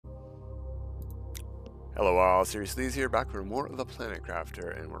Hello all, Seriously here, back for more of the Planet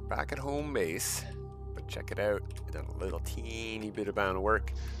Crafter, and we're back at home base. But check it out, I've done a little teeny bit amount of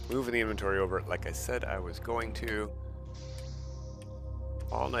work, moving the inventory over like I said I was going to.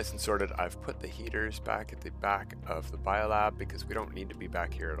 All nice and sorted. I've put the heaters back at the back of the biolab because we don't need to be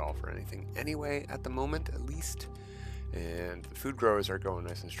back here at all for anything anyway, at the moment at least. And the food growers are going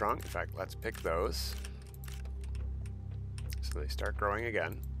nice and strong. In fact, let's pick those so they start growing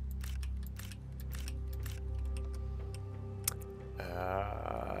again.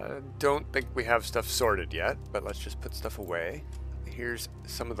 Don't think we have stuff sorted yet, but let's just put stuff away. Here's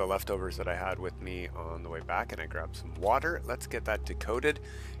some of the leftovers that I had with me on the way back, and I grabbed some water. Let's get that decoded.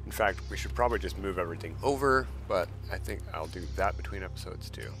 In fact, we should probably just move everything over, but I think I'll do that between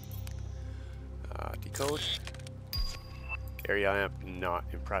episodes too. Decode. Area amp, not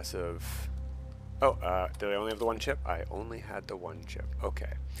impressive. Oh, did I only have the one chip? I only had the one chip.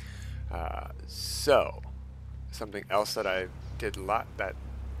 Okay. So, something else that I did a lot that,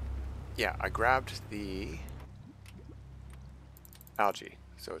 yeah, I grabbed the algae.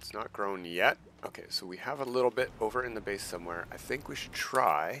 So it's not grown yet. Okay, so we have a little bit over in the base somewhere. I think we should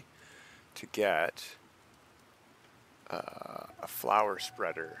try to get a flower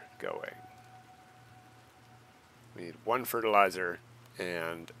spreader going. We need one fertilizer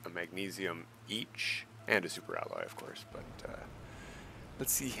and a magnesium each, and a super alloy, of course, but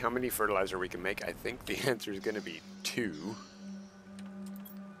let's see how many fertilizer we can make. I think the answer is going to be 2.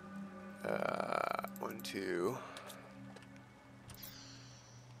 1, 2.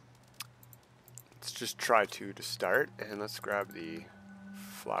 Let's just try 2 to start, and let's grab the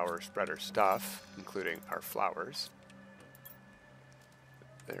flower spreader stuff, including our flowers.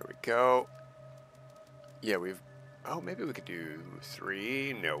 There we go. Yeah, we've... Oh, maybe we could do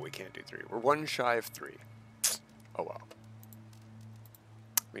 3. No, we can't do 3. We're 1 shy of 3. Oh well.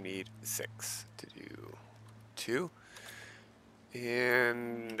 We need 6 to do 2.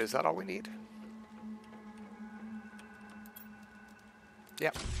 And is that all we need?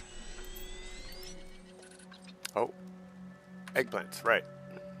 Yeah. Oh. Eggplants, right.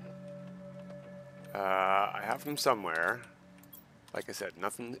 I have them somewhere. Like I said,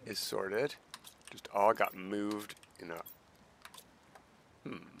 nothing is sorted. Just all got moved in a...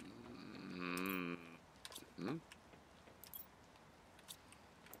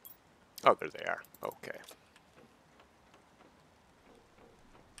 Oh, there they are. Okay.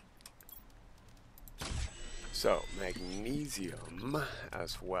 So, magnesium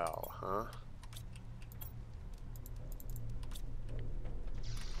as well, huh?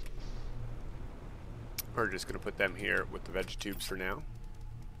 We're just going to put them here with the veg tubes for now.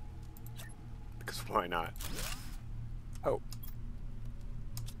 Because why not? Oh.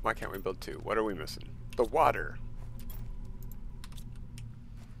 Why can't we build 2? What are we missing? The water.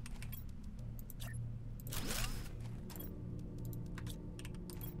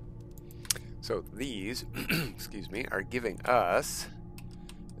 So these, excuse me, are giving us,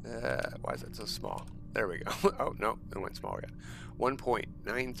 why is that so small? There we go. Oh, no, it went small again.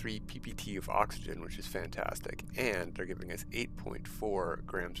 1.93 ppt of oxygen, which is fantastic. And they're giving us 8.4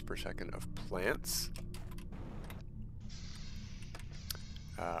 grams per second of plants.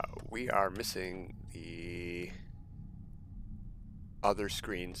 We are missing the other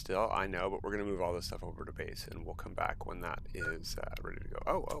screen still, I know, but we're going to move all this stuff over to base, and we'll come back when that is ready to go.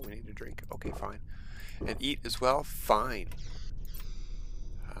 Oh, we need to drink. Okay, fine. And eat as well? Fine.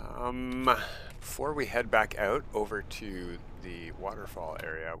 Before we head back out over to the waterfall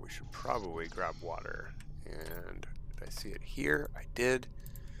area, we should probably grab water. And did I see it here? I did.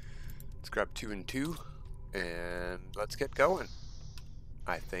 Let's grab 2 and 2, and let's get going.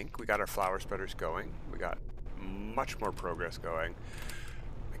 I think we got our flower spreaders going. We got much more progress going.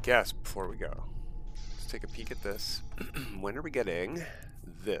 I guess before we go, let's take a peek at this. When are we getting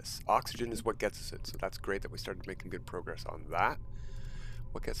this? Oxygen is what gets us it, so that's great that we started making good progress on that.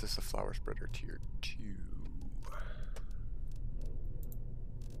 What gets us a flower spreader tier 2?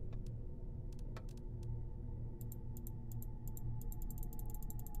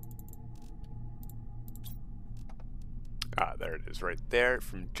 Ah, there it is right there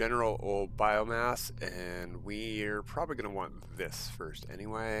from general old biomass, and we're probably going to want this first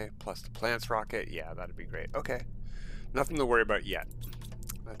anyway, plus the plants rocket. Yeah, that'd be great. Okay, nothing to worry about yet.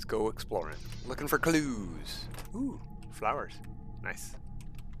 Let's go exploring. Looking for clues. Ooh, flowers. Nice.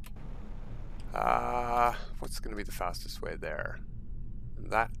 What's going to be the fastest way there?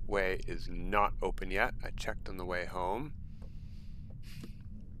 That way is not open yet. I checked on the way home.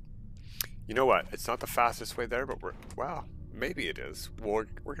 You know what? It's not the fastest way there, but well, maybe it is. Well,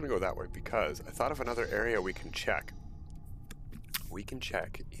 we're going to go that way because I thought of another area we can check. We can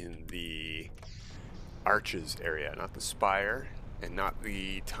check in the arches area, not the spire, and not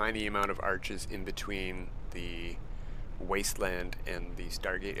the tiny amount of arches in between the wasteland and the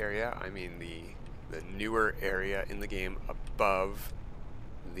Stargate area. I mean the newer area in the game above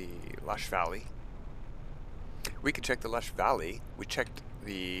the Lush Valley. We could check the Lush Valley. We checked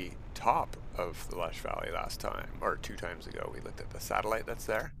the top of the Lush Valley last time, or 2 times ago. We looked at the satellite that's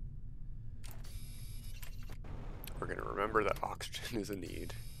there. We're going to remember that oxygen is a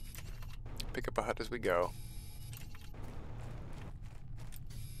need. Pick up a hut as we go.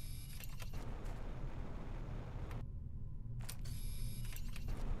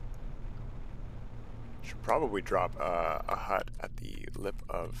 Should probably drop a hut at the lip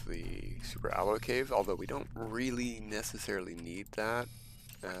of the super alloy cave, although we don't really necessarily need that.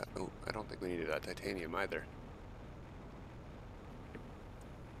 Oh, I don't think we needed that titanium either.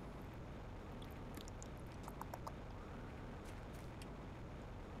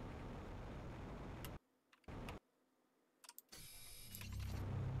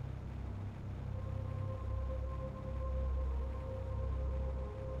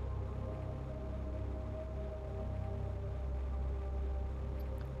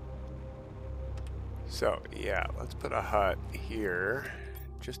 So, yeah, let's put a hut here,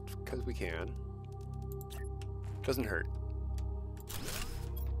 just because we can. Doesn't hurt.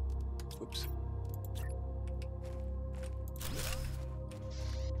 Oops.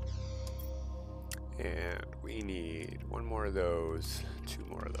 And we need 1 more of those, 2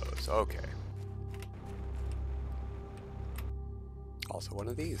 more of those. Okay. Also 1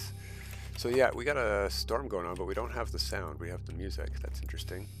 of these. So yeah, we got a storm going on, but we don't have the sound. We have the music. That's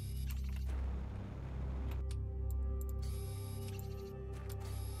interesting.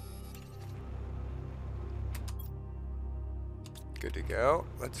 Good to go.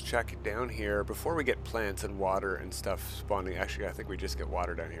 Let's check it down here before we get plants and water and stuff spawning. Actually, I think we just get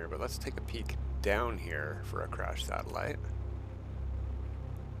water down here, but let's take a peek down here for a crash satellite.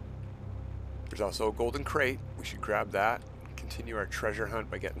 There's also a golden crate. We should grab that. Continue our treasure hunt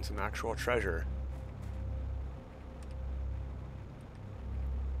by getting some actual treasure.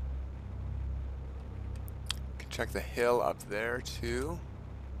 Can check the hill up there too.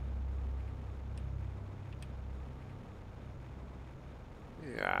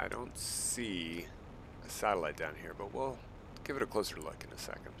 Yeah, I don't see a satellite down here, but we'll give it a closer look in a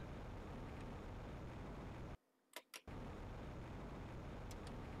second.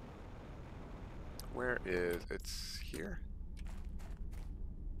 Where is it's here?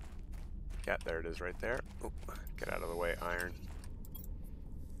 Yeah, there it is right there. Oh, get out of the way, iron.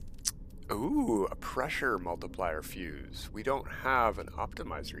 Ooh, a pressure multiplier fuse. We don't have an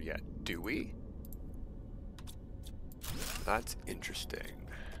optimizer yet, do we? That's interesting.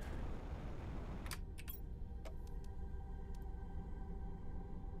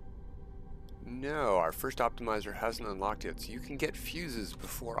 No, our first optimizer hasn't unlocked yet, so you can get fuses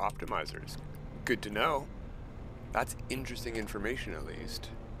before optimizers. Good to know. That's interesting information, at least.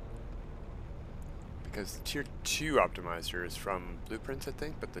 Because the tier 2 optimizer is from blueprints, I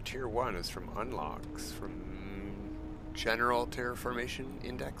think, but the tier 1 is from unlocks, from general terraformation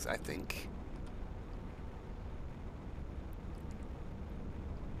index, I think.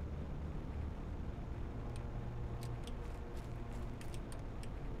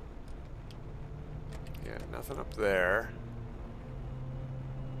 Yeah, nothing up there.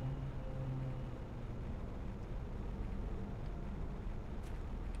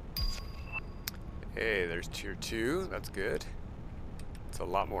 Hey, there's tier 2, that's good. It's a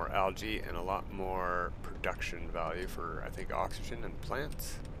lot more algae and a lot more production value for, I think, oxygen and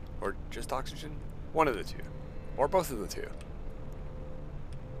plants. Or just oxygen? One of the two. Or both of the two.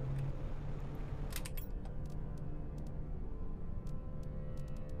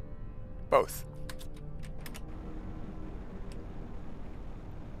 Both.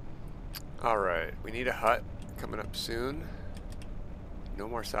 Alright, we need a hut coming up soon. No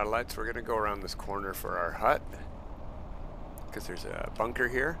more satellites. We're gonna go around this corner for our hut because there's a bunker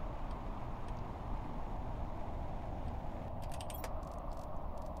here.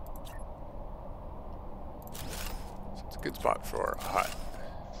 So it's a good spot for a hut.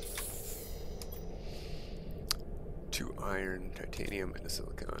 2 iron, titanium, and a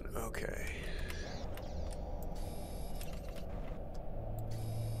silicon. Okay.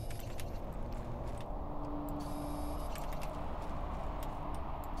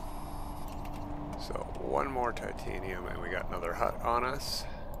 So 1 more titanium and we got another hut on us.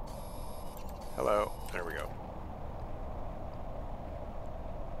 Hello, there we go.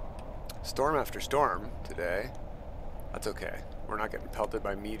 Storm after storm today. That's okay. We're not getting pelted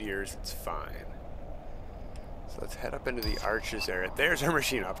by meteors, it's fine. So let's head up into the arches area. There's our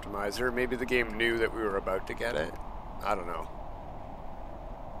machine optimizer. Maybe the game knew that we were about to get it. I don't know.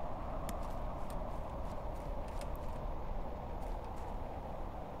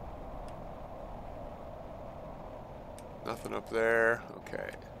 Nothing up there. Okay.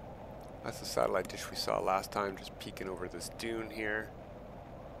 That's the satellite dish we saw last time, just peeking over this dune here.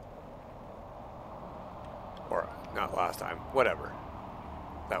 Or, not last time, whatever.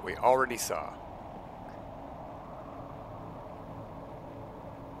 That we already saw.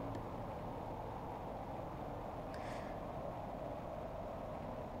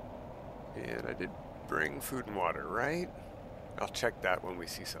 And I did bring food and water, right? I'll check that when we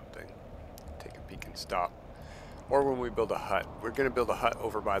see something. Take a peek and stop. Or when we build a hut. We're going to build a hut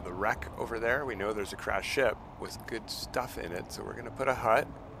over by the wreck over there. We know there's a crashed ship with good stuff in it, so we're going to put a hut.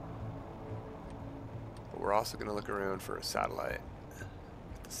 But we're also going to look around for a satellite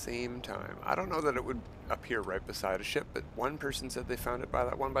at the same time. I don't know that it would appear right beside a ship, but one person said they found it by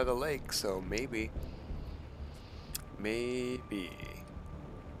that one by the lake, so maybe. Maybe.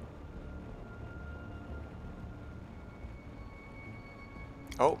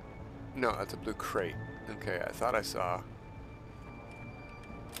 Oh, no, that's a blue crate. Okay, I thought I saw.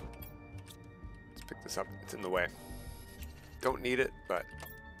 Let's pick this up. It's in the way. Don't need it, but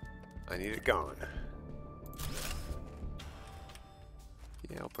I need it gone.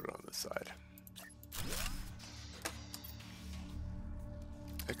 Yeah, I'll put it on this side.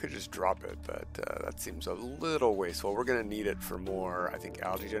 I could just drop it, but that seems a little wasteful. We're going to need it for more, I think,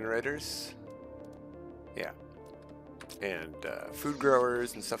 algae generators. Yeah. And food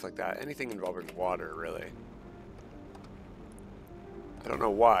growers and stuff like that. Anything involving water, really. I don't know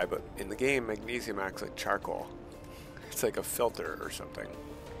why, but in the game, magnesium acts like charcoal. It's like a filter or something.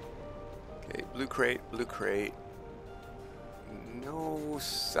 Okay, blue crate, blue crate. No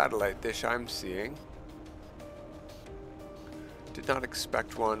satellite dish I'm seeing. Did not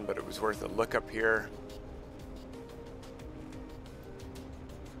expect one, but it was worth a look up here.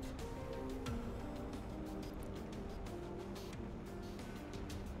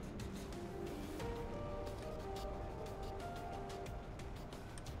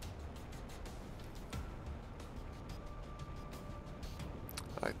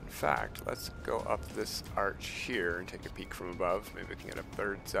 In fact, let's go up this arch here and take a peek from above. Maybe we can get a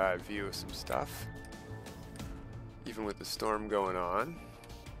bird's eye view of some stuff. Even with the storm going on.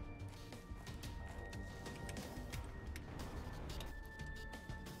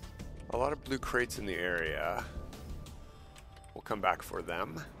 A lot of blue crates in the area. We'll come back for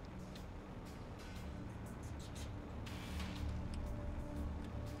them.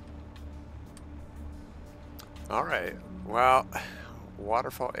 Alright, well,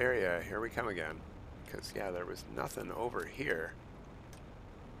 waterfall area, here we come again. Because, yeah, there was nothing over here.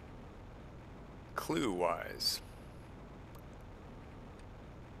 Clue-wise.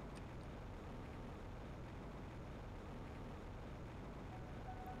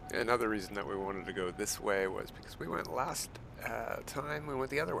 Another reason that we wanted to go this way was because we went last time, we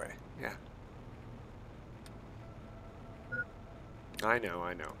went the other way. Yeah. I know,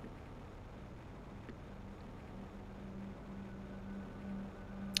 I know.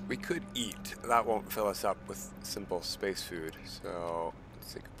 We could eat. That won't fill us up with simple space food. So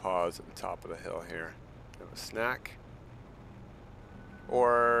let's take a pause at the top of the hill here. Have a snack.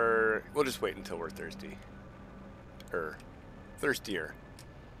 Or we'll just wait until we're thirsty. Thirstier.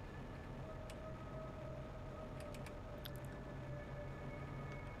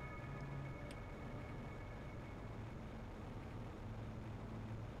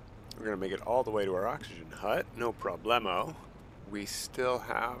 We're going to make it all the way to our oxygen hut. No problemo. We still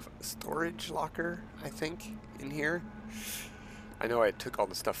have a storage locker, I think, in here. I know I took all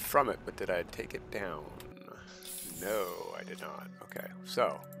the stuff from it, but did I take it down? No, I did not. Okay,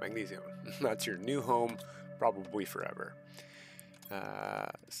 so, magnesium. That's your new home, probably forever.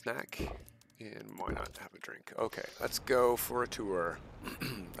 Snack, and why not have a drink? Okay, let's go for a tour.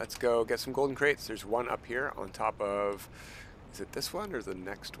 Let's go get some golden crates. There's one up here on top of... Is it this one or the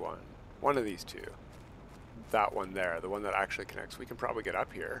next one? One of these two. That one there, the one that actually connects. We can probably get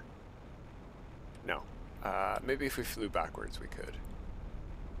up here. No. Maybe if we flew backwards we could.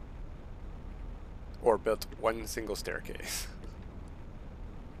 Or built one single staircase.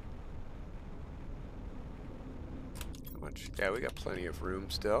 How much? Yeah, we got plenty of room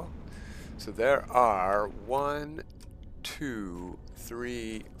still. So there are 1, 2,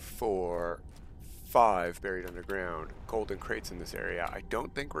 3, 4, 5 buried underground golden crates in this area. I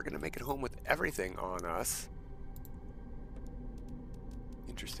don't think we're going to make it home with everything on us.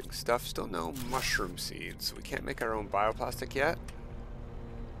 Interesting stuff. Still no mushroom seeds. We can't make our own bioplastic yet.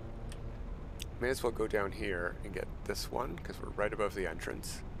 may as well go down here and get this one because we're right above the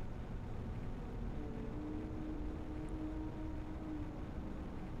entrance.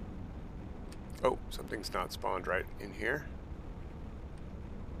 Oh, something's not spawned right in here.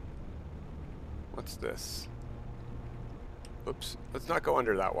 What's this? Oops, let's not go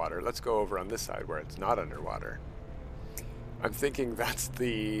under that water. Let's go over on this side where it's not underwater. I'm thinking that's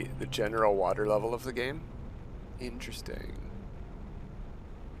the general water level of the game. Interesting.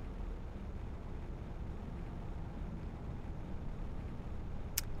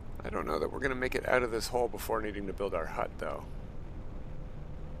 I don't know that we're going to make it out of this hole before needing to build our hut, though.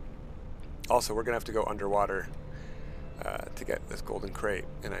 Also, we're going to have to go underwater to get this golden crate.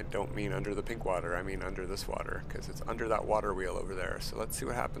 And I don't mean under the pink water, I mean under this water, because it's under that water wheel over there. So let's see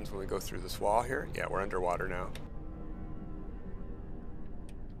what happens when we go through this wall here. Yeah, we're underwater now.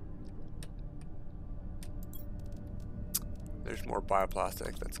 There's more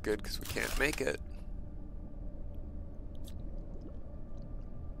bioplastic. That's good because we can't make it.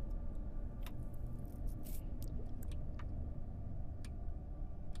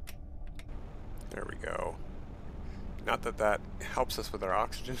 There we go. Not that that helps us with our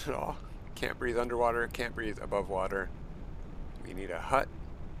oxygen at all. Can't breathe underwater, can't breathe above water. We need a hut.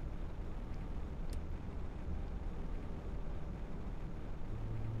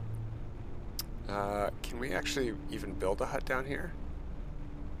 Can we actually even build a hut down here?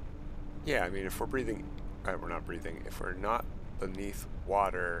 Yeah, I mean, if we're breathing, we're not breathing. If we're not beneath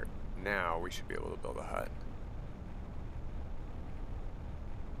water now, we should be able to build a hut.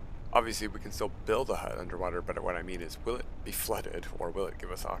 Obviously, we can still build a hut underwater, but what I mean is, will it be flooded or will it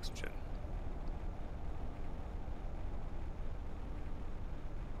give us oxygen?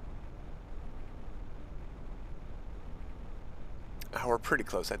 Oh, we're pretty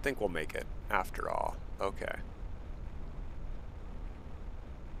close. I think we'll make it after all. Okay.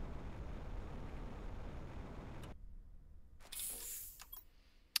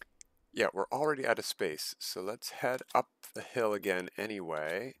 Yeah, we're already out of space, so let's head up the hill again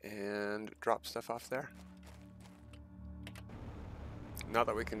anyway and drop stuff off there. Not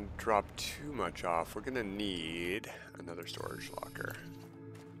that we can drop too much off, we're gonna need another storage locker.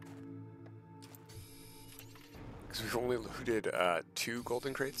 Because we've only looted 2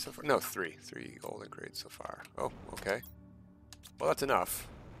 golden crates so far. No, 3 golden crates so far. Oh, okay. Well, that's enough.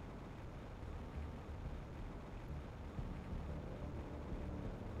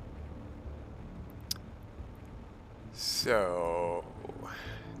 So,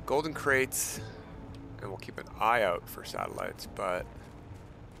 golden crates, and we'll keep an eye out for satellites, but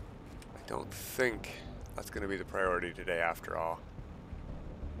I don't think that's going to be the priority today after all.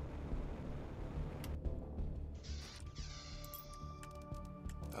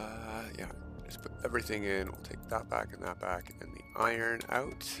 Yeah, just put everything in. We'll take that back and that back, and the iron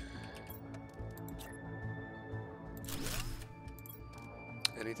out.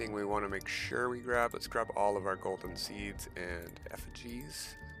 Anything we want to make sure we grab, let's grab all of our golden seeds and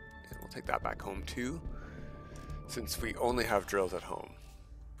effigies. And we'll take that back home too, since we only have drills at home.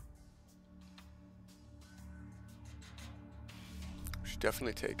 We should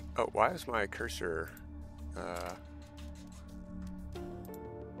definitely take... Oh, why is my cursor...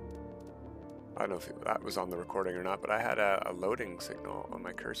 I don't know if that was on the recording or not, but I had a loading signal on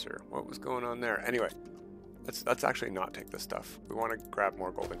my cursor. What was going on there? Anyway, let's actually not take this stuff. We want to grab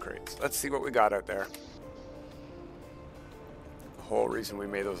more golden crates. Let's see what we got out there. The whole reason we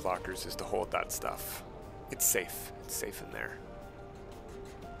made those lockers is to hold that stuff. It's safe. It's safe in there.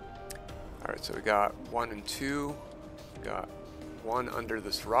 Alright, so we got 1 and 2. We got 1 under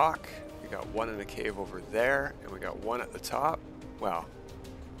this rock. We got 1 in a cave over there. And we got 1 at the top. Well,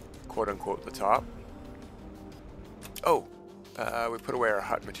 quote-unquote the top. Oh, we put away our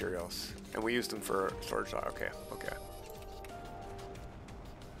hut materials, and we used them for storage. Okay, okay.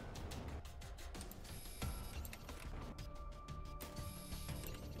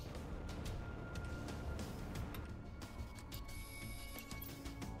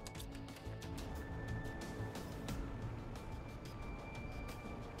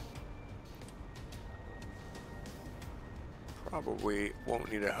 Probably won't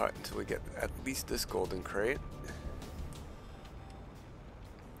need a hut until we get at least this golden crate.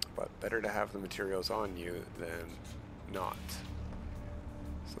 But better to have the materials on you than not.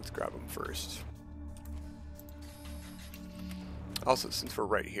 So let's grab them first. Also, since we're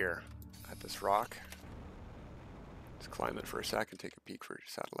right here at this rock, let's climb it for a sec and take a peek for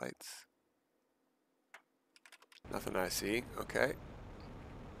satellites. Nothing I see. Okay.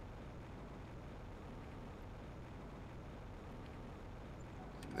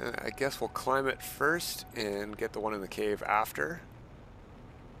 I guess we'll climb it first and get the one in the cave after.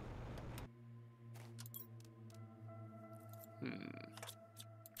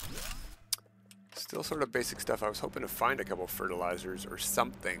 Still sort of basic stuff. I was hoping to find a couple fertilizers or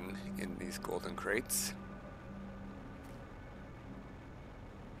something in these golden crates.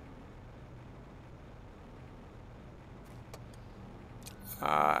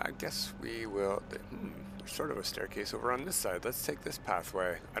 I guess we will... there's sort of a staircase over on this side. Let's take this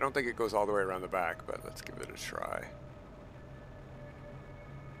pathway. I don't think it goes all the way around the back, but let's give it a try.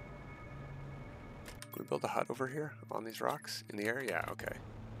 Can we build a hut over here on these rocks in the air? Yeah, okay.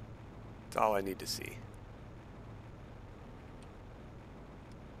 That's all I need to see.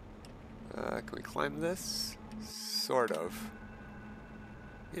 Can we climb this? Sort of.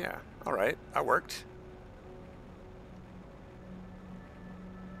 Yeah, alright, that worked.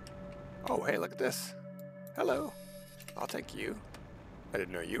 Oh, hey, look at this. Hello. I'll take you. I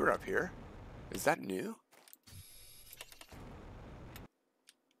didn't know you were up here. Is that new?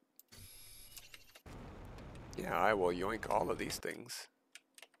 Yeah, I will yoink all of these things.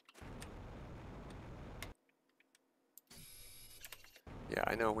 Yeah,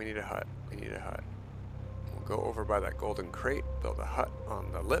 I know, we need a hut. We need a hut. We'll go over by that golden crate, build a hut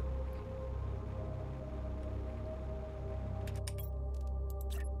on the lip.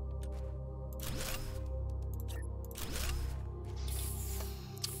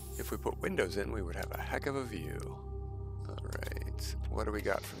 If we put windows in, we would have a heck of a view. Alright, what do we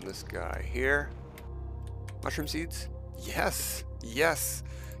got from this guy here? Mushroom seeds? Yes! Yes!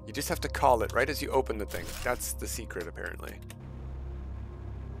 You just have to call it right as you open the thing. That's the secret, apparently.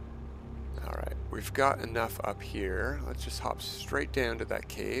 Alright, we've got enough up here. Let's just hop straight down to that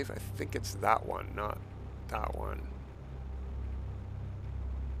cave. I think it's that one, not that one.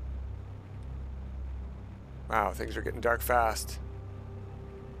 Wow, things are getting dark fast.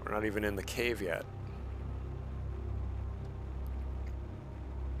 We're not even in the cave yet.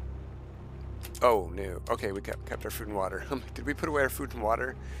 Oh, no. Okay, we kept our food and water. Did we put away our food and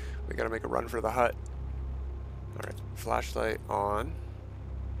water? We gotta make a run for the hut. Alright, flashlight on.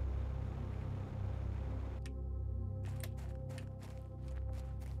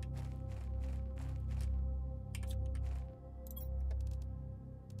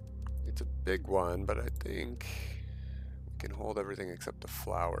 It's a big one, but I think we can hold everything except the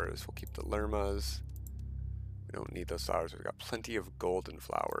flowers. We'll keep the lermas. We don't need those flowers. We've got plenty of golden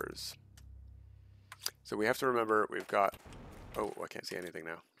flowers. So we have to remember we've got... Oh, I can't see anything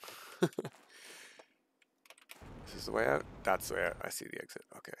now. This is the way out? That's the way out. I see the exit.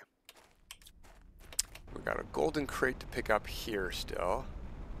 Okay. We've got a golden crate to pick up here still.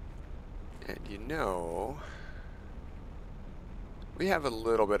 And you know... we have a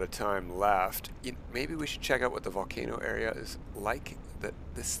little bit of time left. Maybe we should check out what the volcano area is like at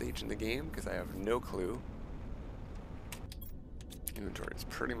this stage in the game, because I have no clue. Inventory is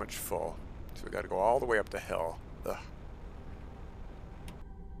pretty much full. So we got to go all the way up the hill. Ugh.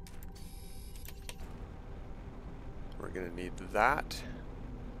 We're going to need that.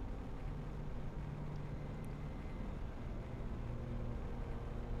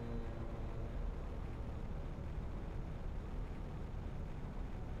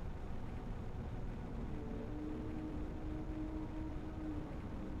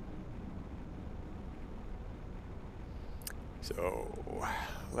 So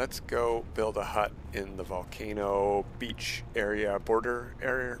let's go build a hut in the volcano beach area, border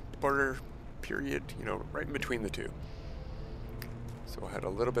period, you know, right in between the two. So we'll head a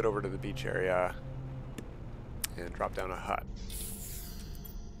little bit over to the beach area and drop down a hut.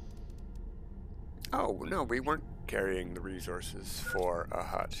 Oh, no, we weren't carrying the resources for a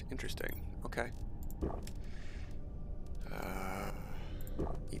hut. Interesting. Okay.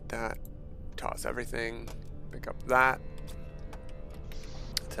 Eat that. Toss everything. Pick up that.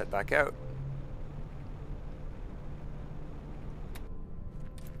 Let's head back out.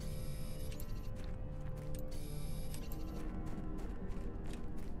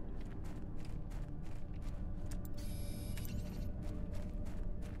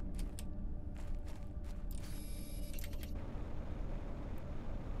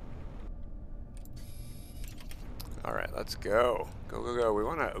 Alright, let's go. Go, go, go. We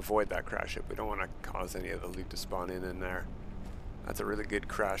want to avoid that crash ship. We don't want to cause any of the loot to spawn in there. That's a really good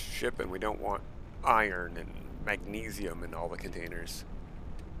crashed ship, and we don't want iron and magnesium in all the containers.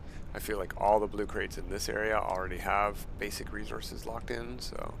 I feel like all the blue crates in this area already have basic resources locked in,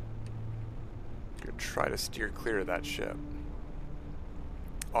 so I'm going to try to steer clear of that ship.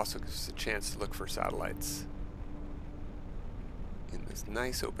 Also gives us a chance to look for satellites in this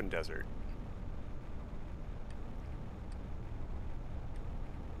nice open desert.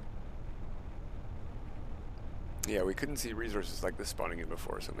 Yeah, we couldn't see resources like this spawning in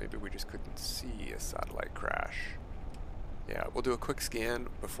before, so maybe we just couldn't see a satellite crash. Yeah, we'll do a quick scan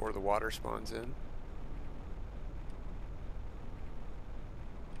before the water spawns in.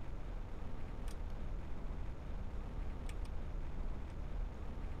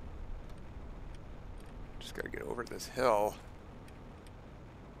 Just gotta get over this hill.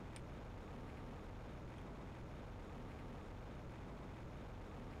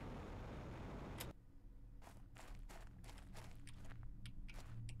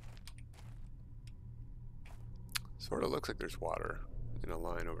 Sort of looks like there's water in a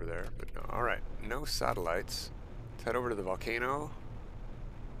line over there, but no. All right, no satellites. Let's head over to the volcano.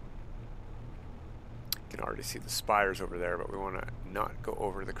 You can already see the spires over there, but we want to not go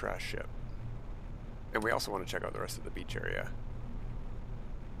over the crash ship. And we also want to check out the rest of the beach area.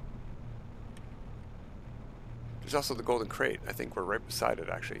 There's also the golden crate. I think we're right beside it,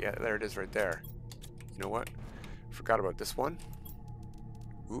 actually. Yeah, there it is right there. You know what? Forgot about this one.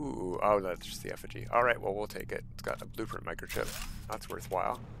 Ooh, oh, that's just the effigy. All right, well, we'll take it. It's got a blueprint microchip. That's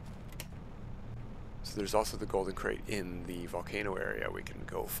worthwhile. So there's also the golden crate in the volcano area we can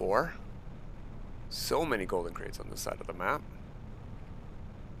go for. So many golden crates on this side of the map.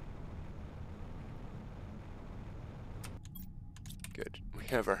 Good. We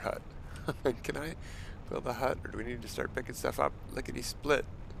have our hut. Can I build a hut, or do we need to start picking stuff up? Lickety split.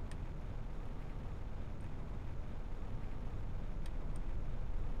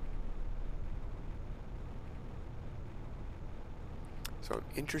 So I'm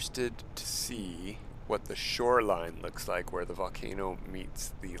interested to see what the shoreline looks like where the volcano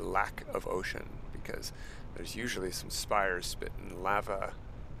meets the lack of ocean, because there's usually some spires spitting lava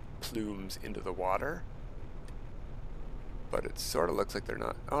plumes into the water, but it sort of looks like they're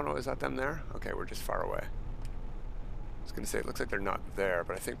not. Oh no, is that them there? Okay, we're just far away. I was gonna say it looks like they're not there,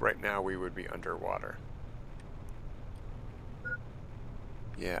 but I think right now we would be underwater.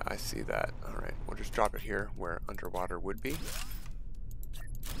 Yeah, I see that. All right, we'll just drop it here where underwater would be.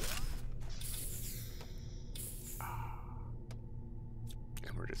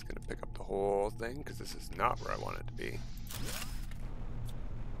 And we're just gonna pick up the whole thing because this is not where I want it to be.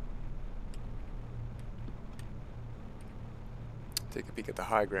 Take a peek at the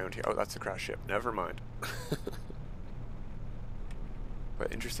high ground here. Oh, that's the crash ship. Never mind.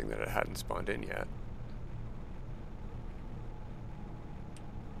 But interesting that it hadn't spawned in yet.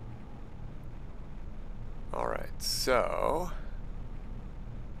 Alright, so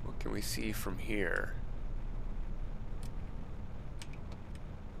what can we see from here?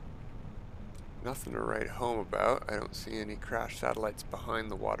 Nothing to write home about. I don't see any crash satellites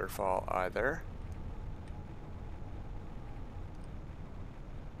behind the waterfall either.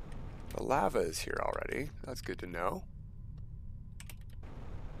 The lava is here already. That's good to know.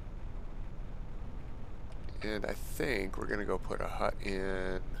 And I think we're gonna go put a hut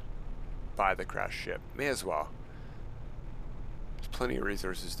in by the crash ship. May as well. There's plenty of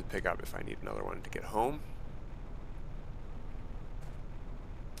resources to pick up if I need another one to get home.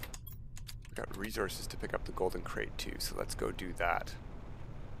 We've got resources to pick up the golden crate too, so let's go do that.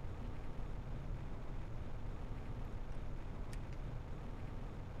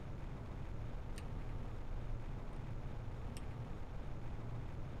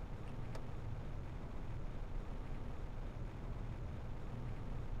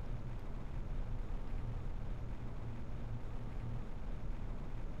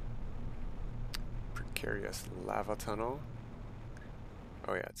 Precarious lava tunnel.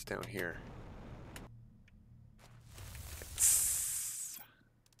 Oh yeah, it's down here.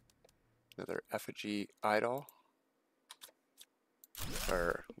 Another effigy idol.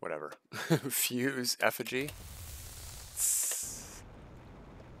 Or whatever. Fuse effigy.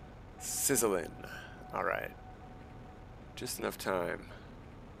 Sizzling. Alright. Just enough time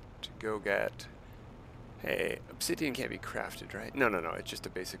to go get... Hey, obsidian can't be crafted, right? No, it's just a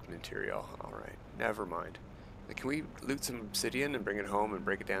basic material. Alright, never mind. Like, can we loot some obsidian and bring it home and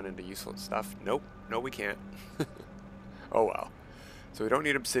break it down into useful stuff? Nope. No, we can't. Oh well. So we don't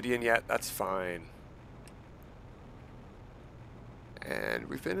need obsidian yet. That's fine. And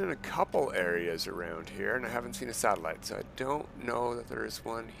we've been in a couple areas around here, and I haven't seen a satellite, so I don't know that there is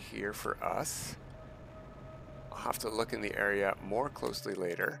one here for us. I'll have to look in the area more closely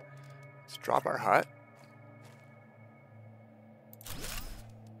later. Let's drop our hut.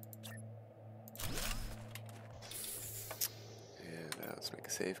 And let's make a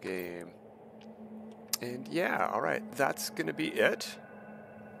save game. And yeah, alright, that's going to be it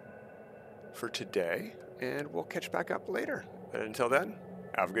for today, and we'll catch back up later. But until then,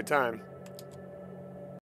 have a good time.